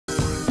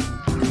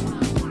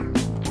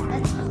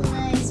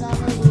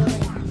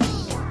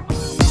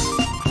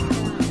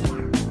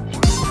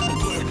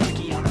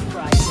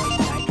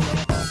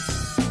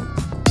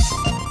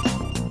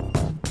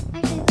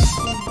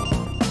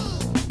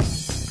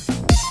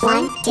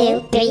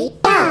2, 3,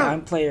 go!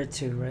 I'm player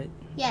 2, right?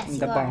 Yes, In you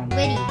the are. bomb.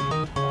 Witty.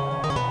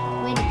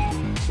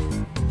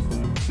 Witty.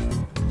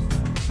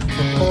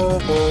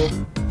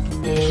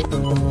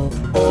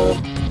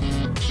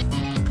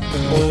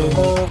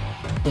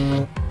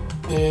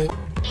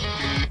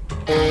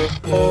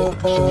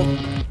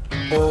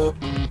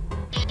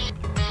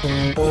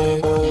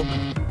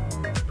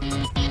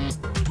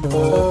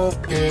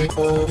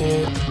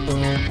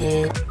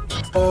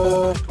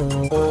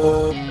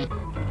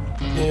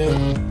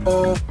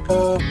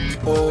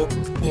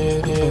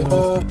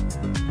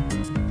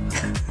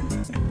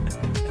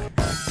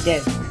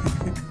 Yes.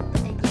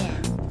 Again.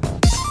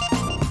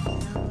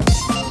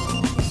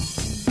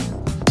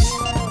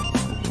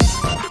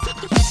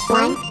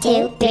 1,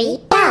 2, 3,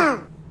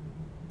 go!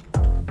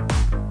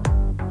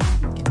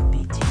 Gonna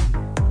beat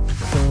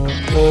you.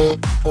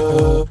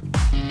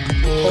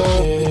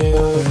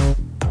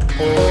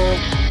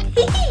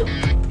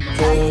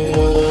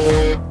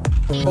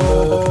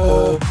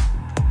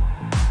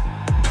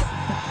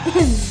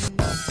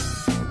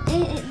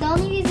 The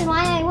only reason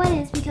why I won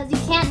is because you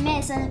can't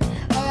miss, or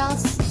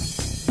else.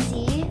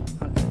 See?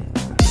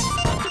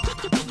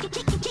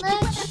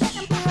 Let's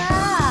try.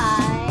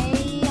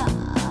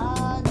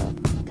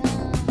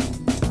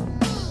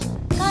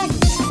 God,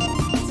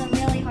 it's a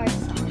really hard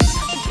song.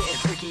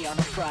 Tricky on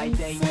a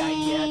Friday night,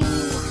 yeah.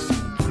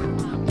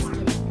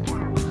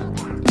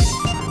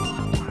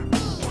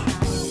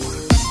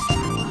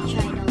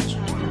 Don't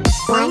try.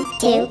 1,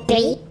 2,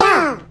 3,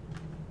 go!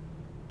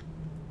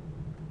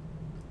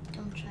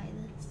 Don't try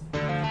this.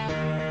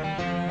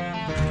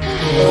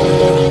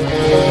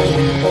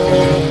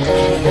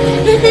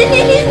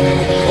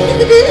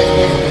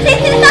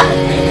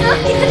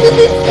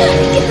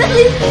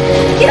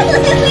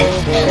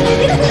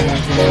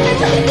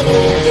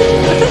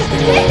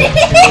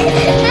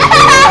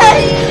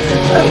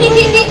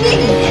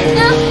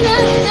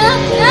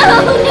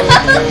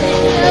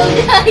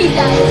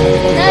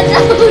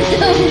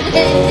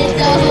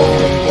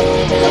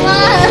 Come on.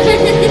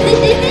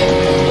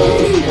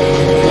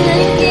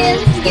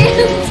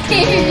 I'm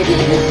scared.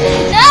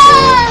 No!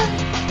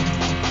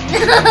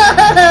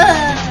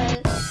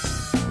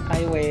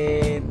 I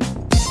win.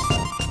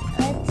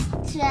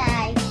 Let's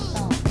try.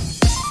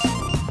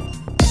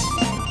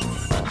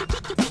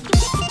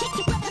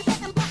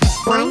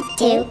 One,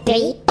 2,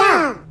 3, go!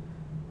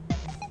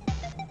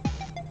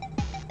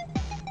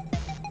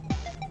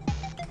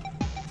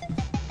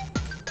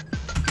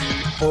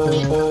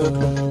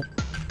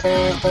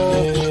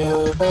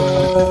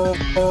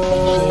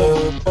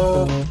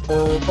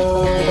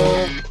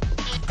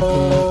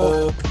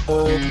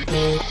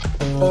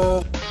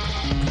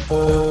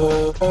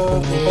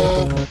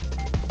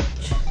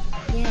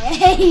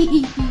 Yay!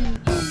 You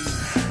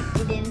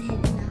didn't hit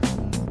enough.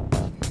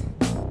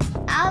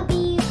 I'll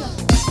be.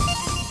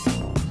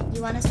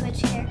 You want to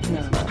switch characters?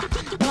 No.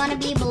 You want to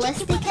be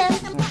ballistic him?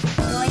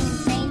 Going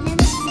insane him?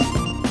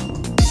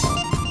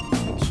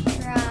 Let's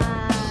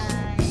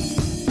try.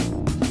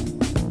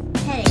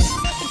 Hey.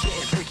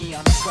 Tricky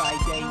on a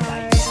Friday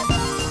night, yeah.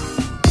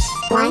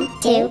 1,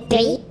 2,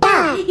 3, go!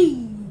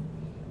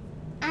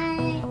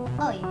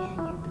 Oh yeah,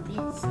 you're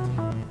ballistic.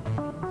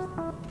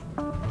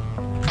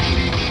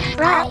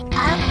 Right,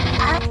 up,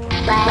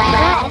 right,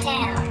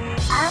 down,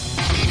 up,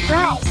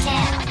 right,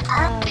 down,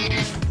 up,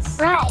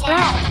 right,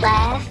 left,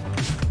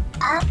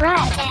 up,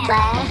 right,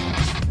 left,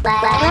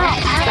 right,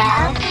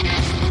 down,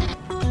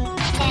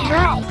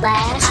 right,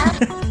 left, up,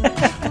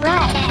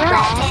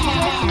 right,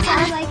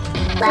 Sounds like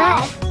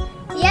left.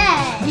 yeah.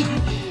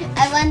 I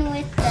went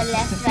with the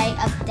left, right,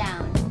 up,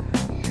 down.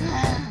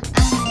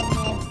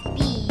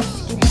 Bees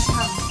gonna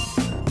come.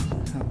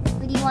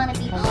 Who do you want to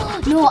be?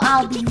 No,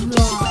 I'll be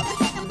Rob.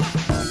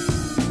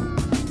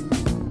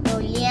 No,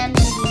 Liam and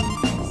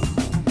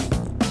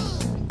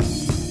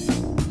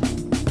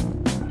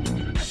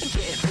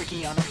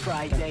Tricky on a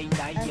Friday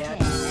night, Okay, yeah.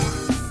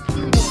 let's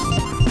do this.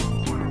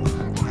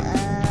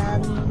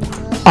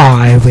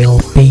 I will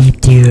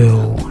beat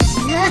you.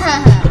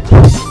 Nah.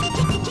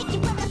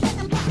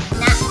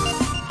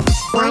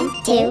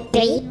 1, 2,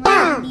 3, go!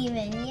 Not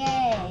even,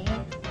 yay.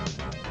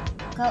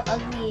 Look how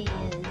ugly it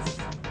is.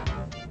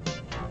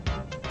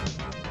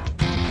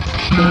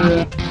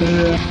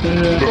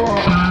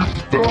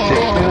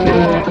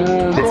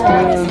 What's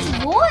wrong with his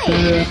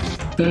voice?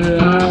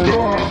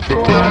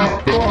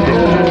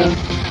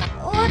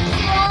 What's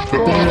wrong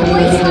with his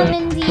voice,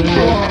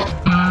 Amandina?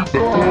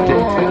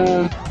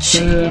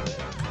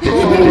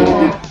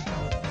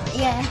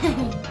 Yeah.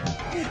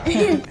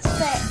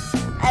 But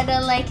I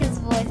don't like his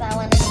voice. I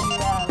want to be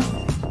Rob.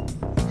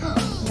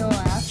 No,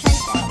 I'll try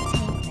that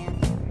Tank Man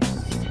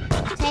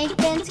first. Tank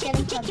Man's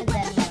getting tougher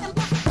than Rob.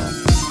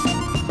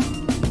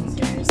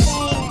 Super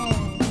Saiyan.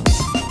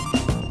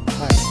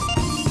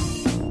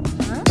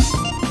 Huh?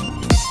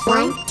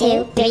 1,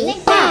 2, 3,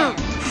 Tank go! Man.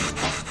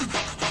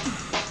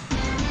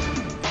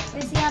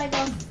 Where's he gotta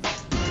go?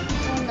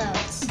 Full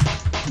notes.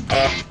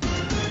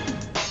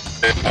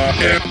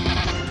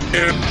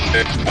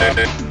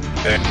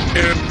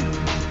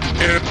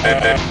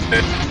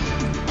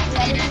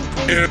 Ready?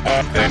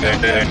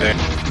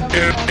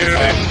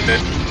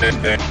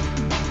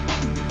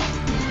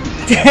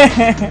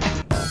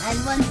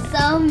 I've won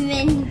so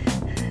many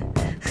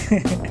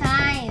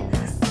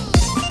times.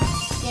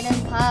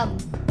 Getting pub.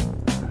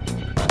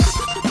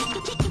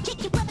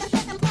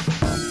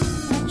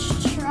 Let's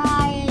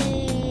try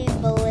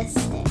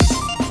ballistic.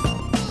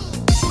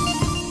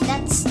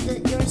 That's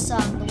your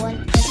song, the one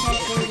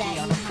exactly that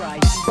you have on.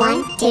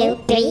 1, 2,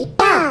 3,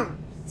 go!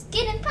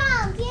 Skid and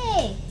Pump,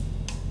 yay!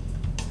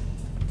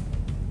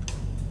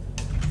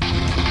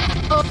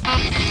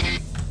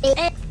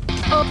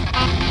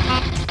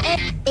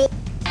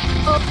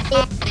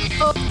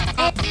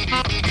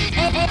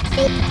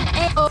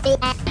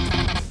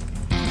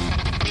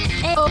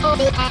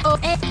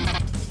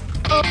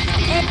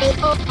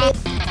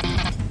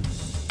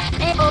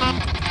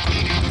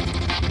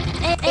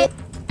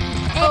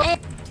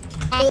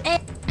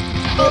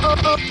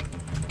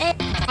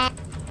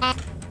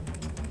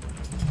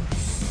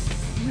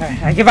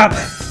 Alright, I give up.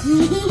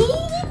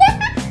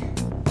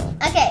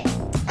 Okay,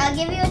 I'll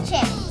give you a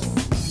chance.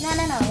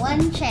 No,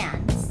 one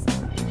chance.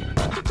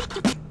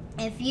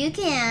 If you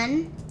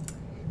can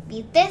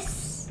beat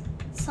this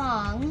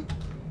song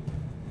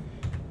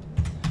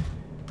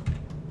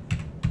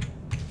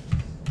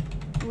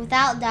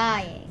without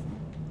dying,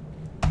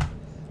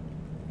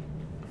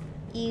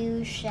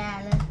 you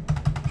shall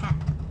have.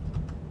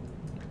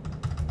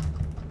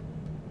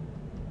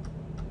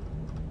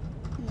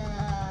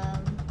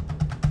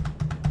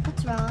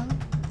 What's wrong?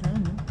 I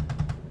don't know.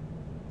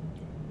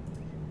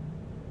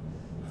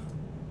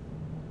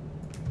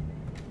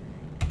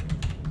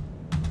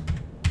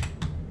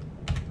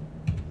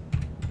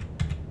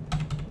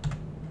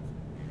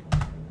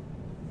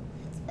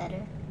 It's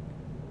better.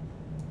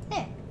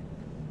 There.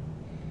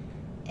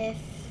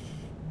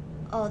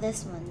 Oh,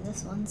 this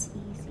one's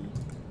easy.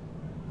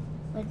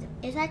 But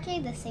it's actually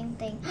the same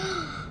thing.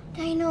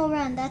 Dino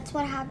Run, that's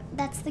what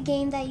that's the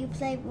game that you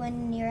play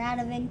when you're out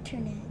of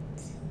internet.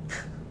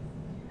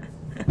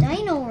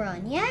 Dino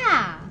Run,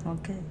 yeah.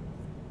 Okay.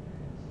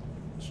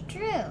 It's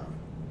true.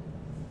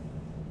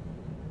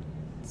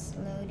 It's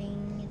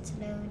loading, it's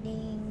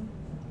loading.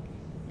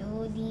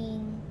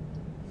 Loading.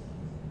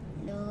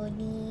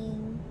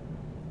 Loading.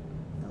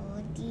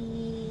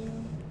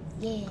 Loading.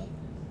 Yeah.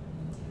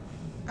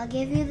 I'll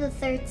give you the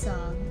third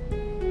song.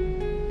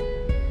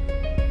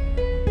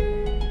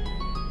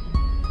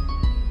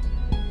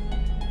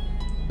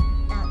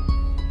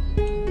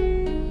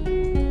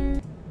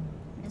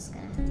 I'm just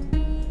gonna have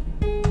to.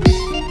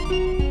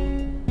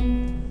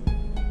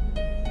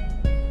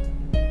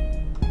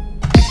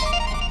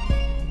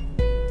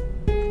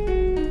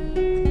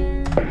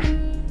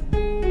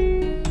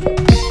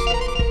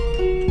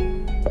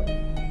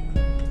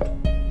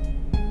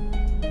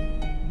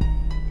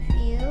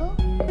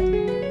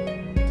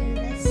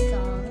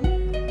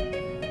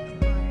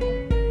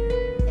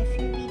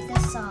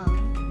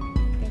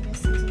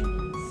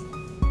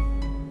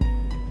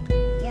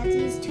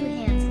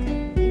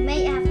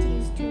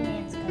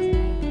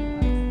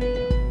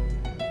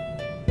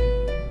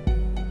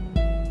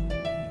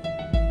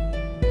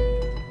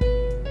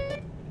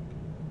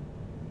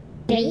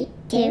 Three,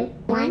 two,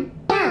 one,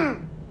 go!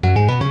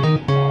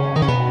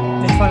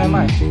 Which one am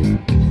I?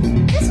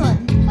 This one.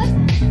 What?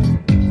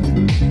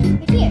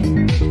 Right here.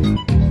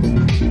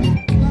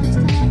 Let's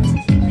come up to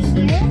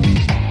here.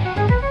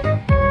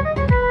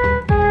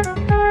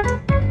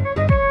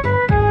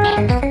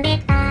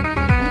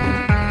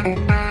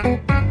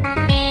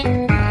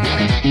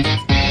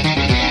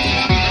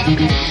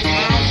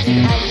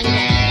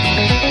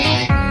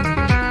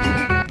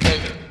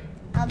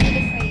 I'll do it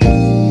for you.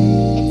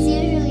 It's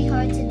usually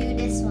hard to do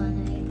this one.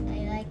 I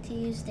like to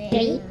use the 3,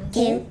 arrows.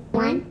 2,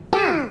 1, go!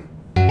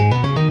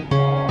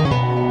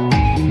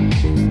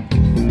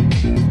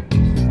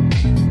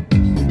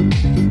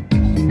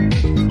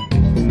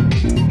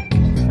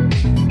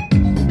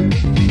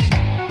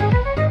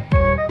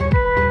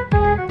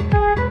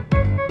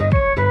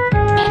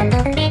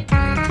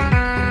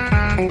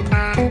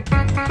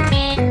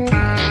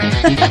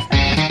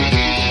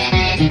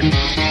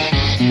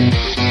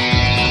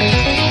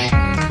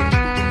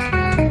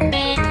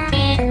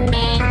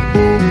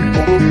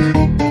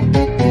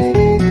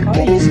 Oh,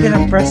 you're just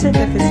gonna press it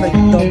if it's like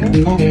double?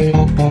 Yeah,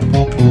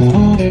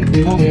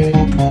 you have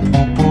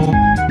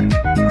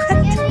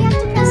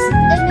to press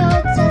the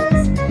notes.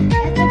 You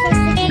have to press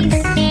the keys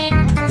at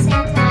the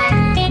same time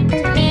to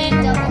make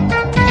double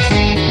notes.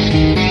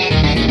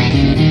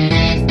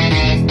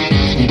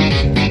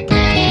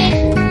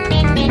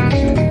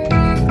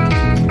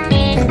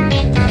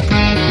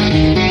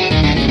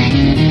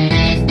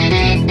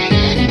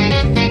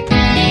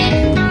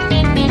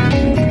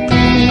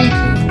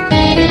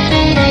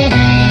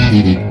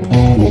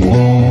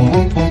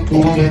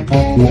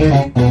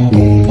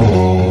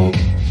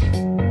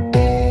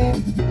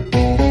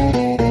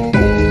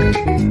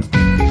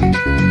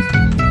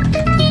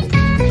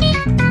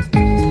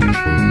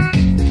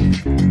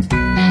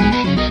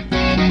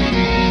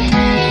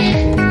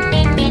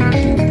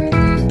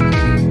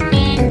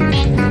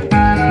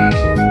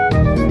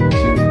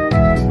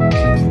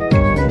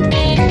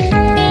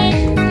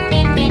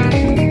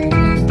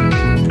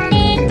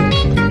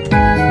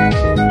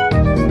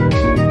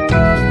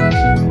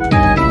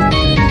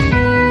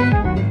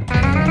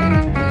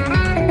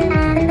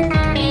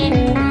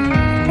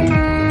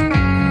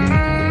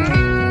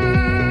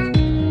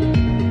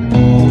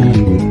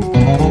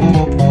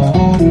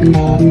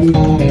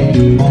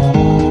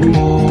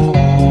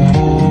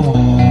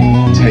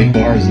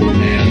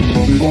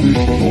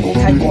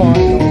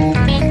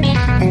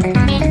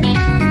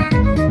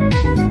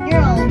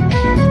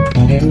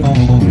 Yay!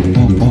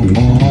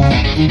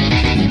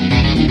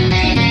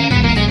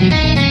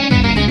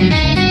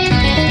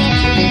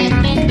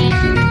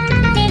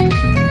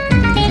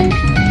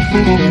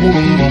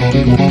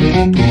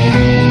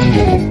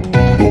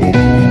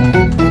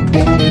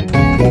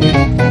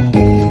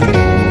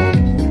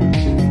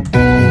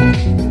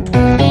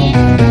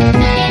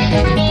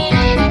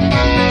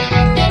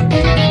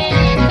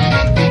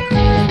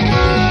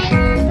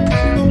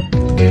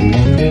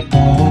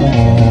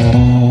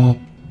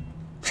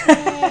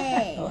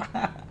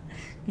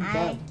 Good I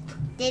job.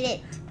 did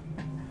it.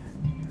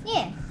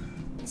 Yeah,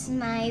 this is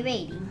my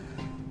rating.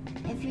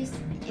 If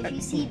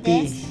you see B.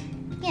 this,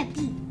 yeah,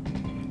 B.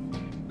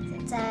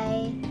 Since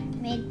I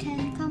made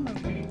 10 combo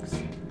breaks.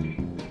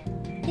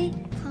 8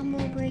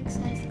 combo breaks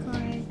I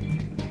scored.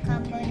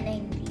 Combo